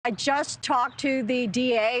I just talked to the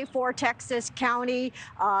DA for Texas County,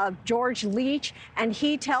 George Leach, and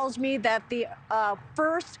he tells me that the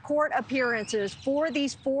first court appearances for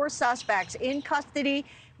these 4 suspects in custody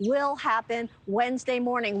will happen Wednesday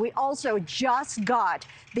morning. We also just got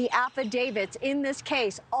the affidavits in this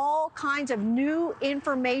case, all kinds of new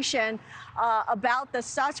information about the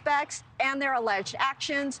suspects and their alleged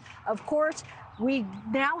actions. Of course, we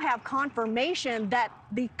now have confirmation that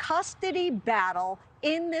the custody battle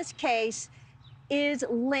in this case is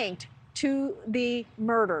linked to the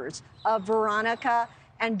murders of Veronica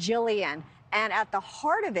and Jillian. And at the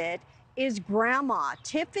heart of it is Grandma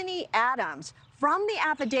Tiffany Adams. From the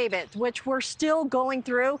affidavit, which we're still going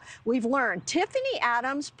through, we've learned Tiffany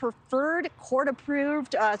Adams' preferred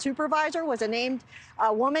court-approved supervisor was a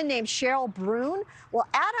woman named Cheryl Brune. Well,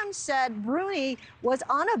 Adams said Brune was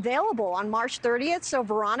unavailable on March 30th, so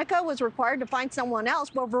Veronica was required to find someone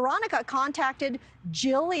else. Well, Veronica contacted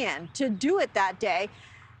Jillian to do it that day.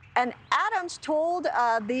 And Adams told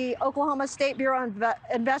the Oklahoma State Bureau of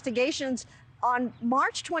Investigations on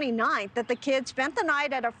March 29th that the kids spent the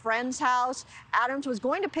night at a friend's house. Adams was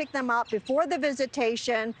going to pick them up before the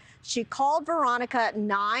visitation. She called Veronica at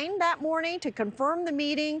 9 that morning to confirm the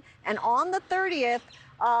meeting. And on the 30th,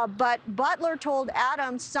 but Butler told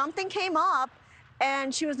Adams something came up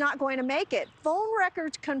and she was not going to make it. Phone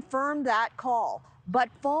records confirmed that call, but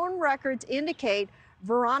phone records indicate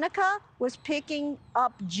Veronica was picking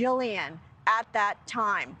up Jillian at that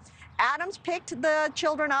time. Adams picked the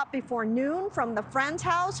children up before noon from the friend's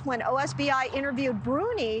house. When OSBI interviewed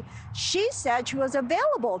Brune, she said she was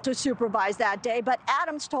available to supervise that day, but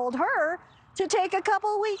Adams told her to take a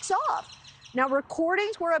couple of weeks off. Now,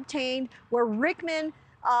 recordings were obtained where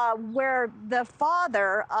where the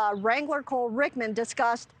father, Wrangler Cole Rickman,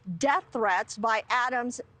 discussed death threats by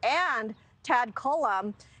Adams and Tad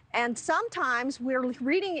Cullum. And sometimes, we're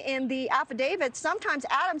reading in the affidavit, sometimes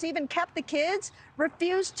Adams even kept the kids,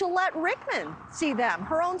 refused to let Rickman see them,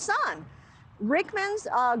 her own son. Rickman's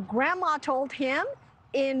grandma told him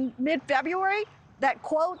in mid-February that,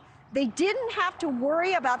 quote, they didn't have to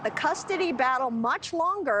worry about the custody battle much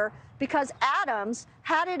longer because Adams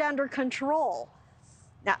had it under control.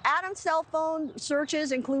 Now, Adams' cell phone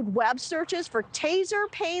searches include web searches for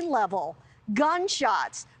taser pain level,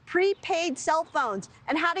 gunshots, prepaid cell phones,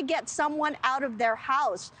 and how to get someone out of their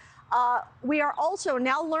house. We are also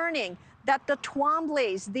now learning that the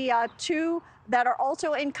Twombleys, the 2 that are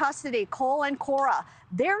also in custody, Cole and Cora,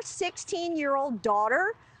 their 16-year-old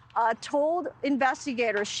daughter told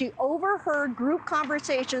investigators she overheard group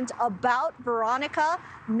conversations about Veronica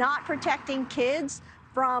not protecting kids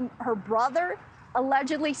from her brother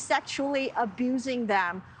allegedly sexually abusing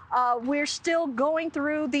them. We're still going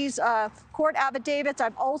through these court affidavits.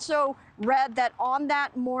 I've also read that on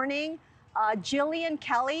that morning, Jillian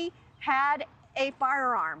Kelly had a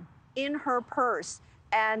firearm in her purse.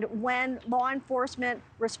 And when law enforcement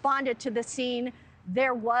responded to the scene,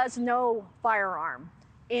 there was no firearm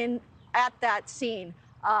at that scene.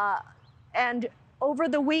 And over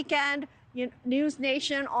the weekend,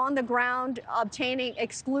 NewsNation on the ground obtaining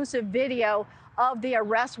exclusive video of the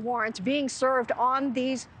arrest warrants being served on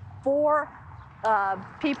these 4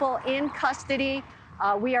 people in custody.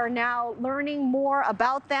 We are now learning more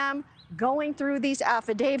about them, going through these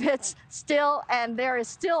affidavits still, and there is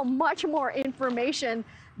still much more information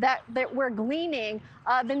that we're gleaning.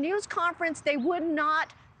 The news conference, they would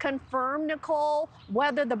not confirm, Nicole,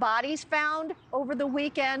 whether the bodies found over the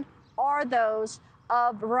weekend are those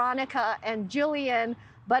of Veronica and Jillian,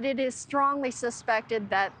 but it is strongly suspected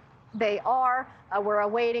that they are. We're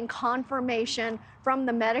awaiting confirmation from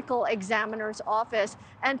the medical examiner's office.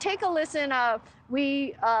 And take a listen,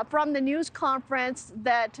 from the news conference,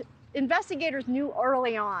 that investigators knew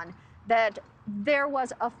early on that there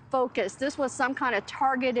was a focus. This was some kind of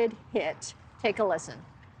targeted hit. Take a listen.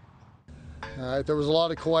 All right, there was a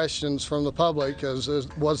lot of questions from the public as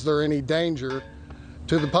was there any danger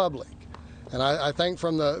to the public? And I think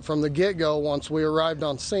from the get-go, once we arrived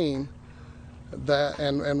on scene, that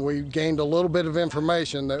and we gained a little bit of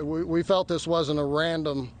information that we felt this wasn't a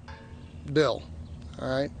random deal. All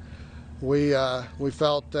right, we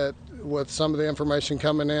felt that with some of the information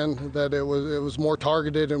coming in that it was more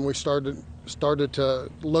targeted, and we started to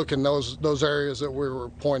look in those areas that we were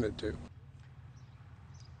pointed to.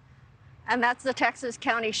 And that's the Texas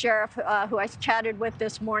County Sheriff who I chatted with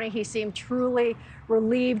this morning. He seemed truly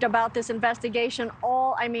relieved about this investigation.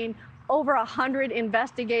 Over 100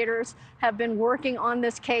 investigators have been working on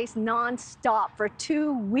this case nonstop for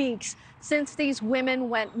 2 weeks since these women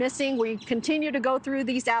went missing. We continue to go through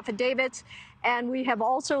these affidavits, and we have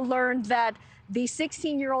also learned that the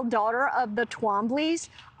 16-year-old daughter of the Twombleys,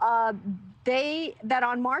 that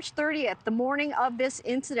on March 30th, the morning of this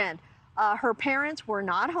incident, her parents were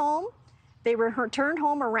not home. They returned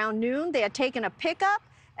home around noon. They had taken a pickup,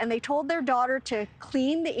 and they told their daughter to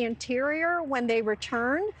clean the interior when they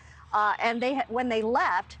returned. When they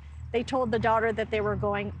left, they told the daughter that they were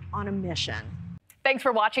going on a mission. Thanks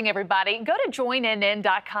for watching, everybody. Go to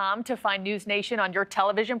joinnn.com to find News Nation on your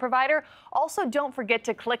television provider. Also, don't forget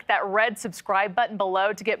to click that red subscribe button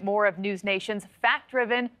below to get more of News Nation's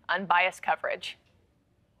fact-driven, unbiased coverage.